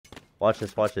Watch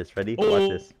this, watch this. Ready? Oh. Watch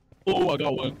this. Oh, I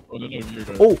got one. Oh, no, no, you're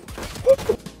good. Oh!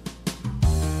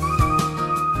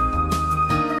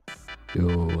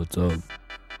 Yo, what's up?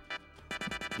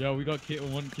 Yeah, we got kit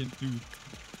 1, kit 2.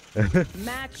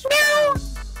 Match found.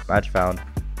 Match found.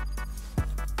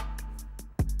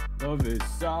 Love is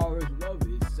sour, love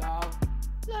is sour.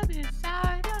 Love is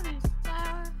sour, love is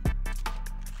sour.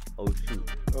 Oh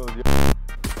shoot. Oh, yeah.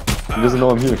 He doesn't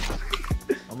know I'm here.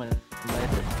 I'm gonna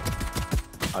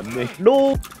I'm Nick.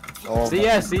 No! Oh,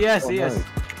 CS. GG's.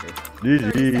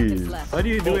 What do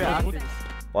you do after?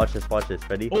 Watch this, watch this.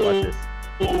 Ready? Oh. Watch this.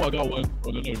 Oh, I got one.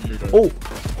 Oh, no, no, you're good. Oh! Wait,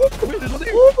 there's one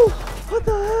there. Oh! What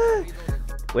the heck?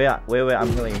 Wait, I'm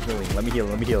healing, Let me heal.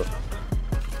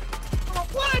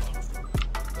 What?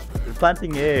 They're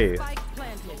planting A. Spike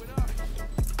planted.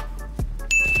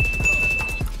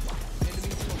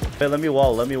 Wait, let me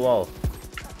wall.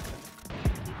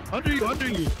 Under you.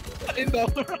 In the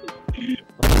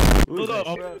hold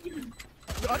up.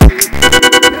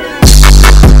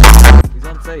 He's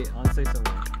on site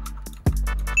somewhere.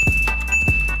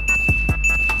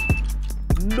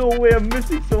 No way, I'm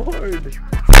missing so hard.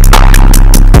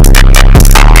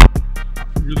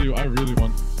 I really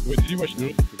want. Wait, did you watch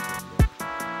it?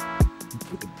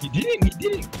 He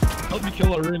didn't. Help me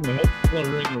kill our arena.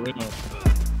 Right now.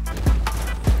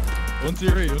 One to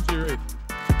your right.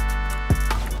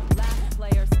 Last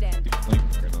player standing. Right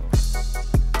now.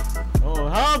 Oh,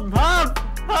 help!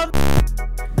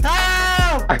 No,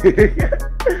 I can't.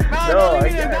 Oh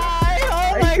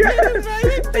my goodness, man, you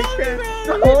I told me, can't.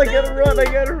 man. No, I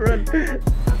gotta run.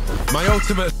 My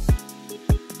ultimate.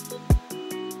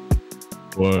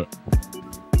 What?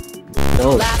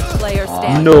 Last player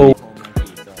standing. No.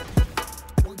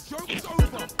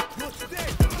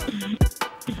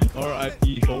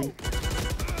 R.I.P. Hope.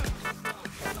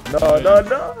 No.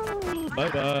 Bye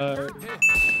bye.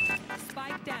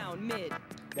 Spike down mid.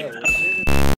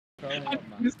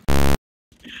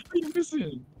 Are you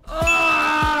missing? No.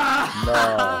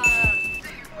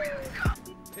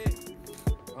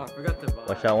 Oh, I forgot the vibe.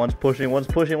 Watch out, one's pushing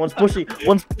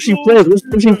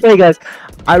flank, guys.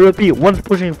 I repeat, one's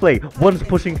pushing flank.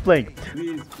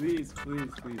 Please.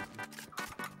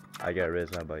 I got riz,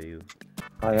 how about you?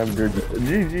 I am dirty.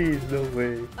 GG's, no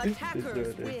way.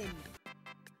 Attackers win.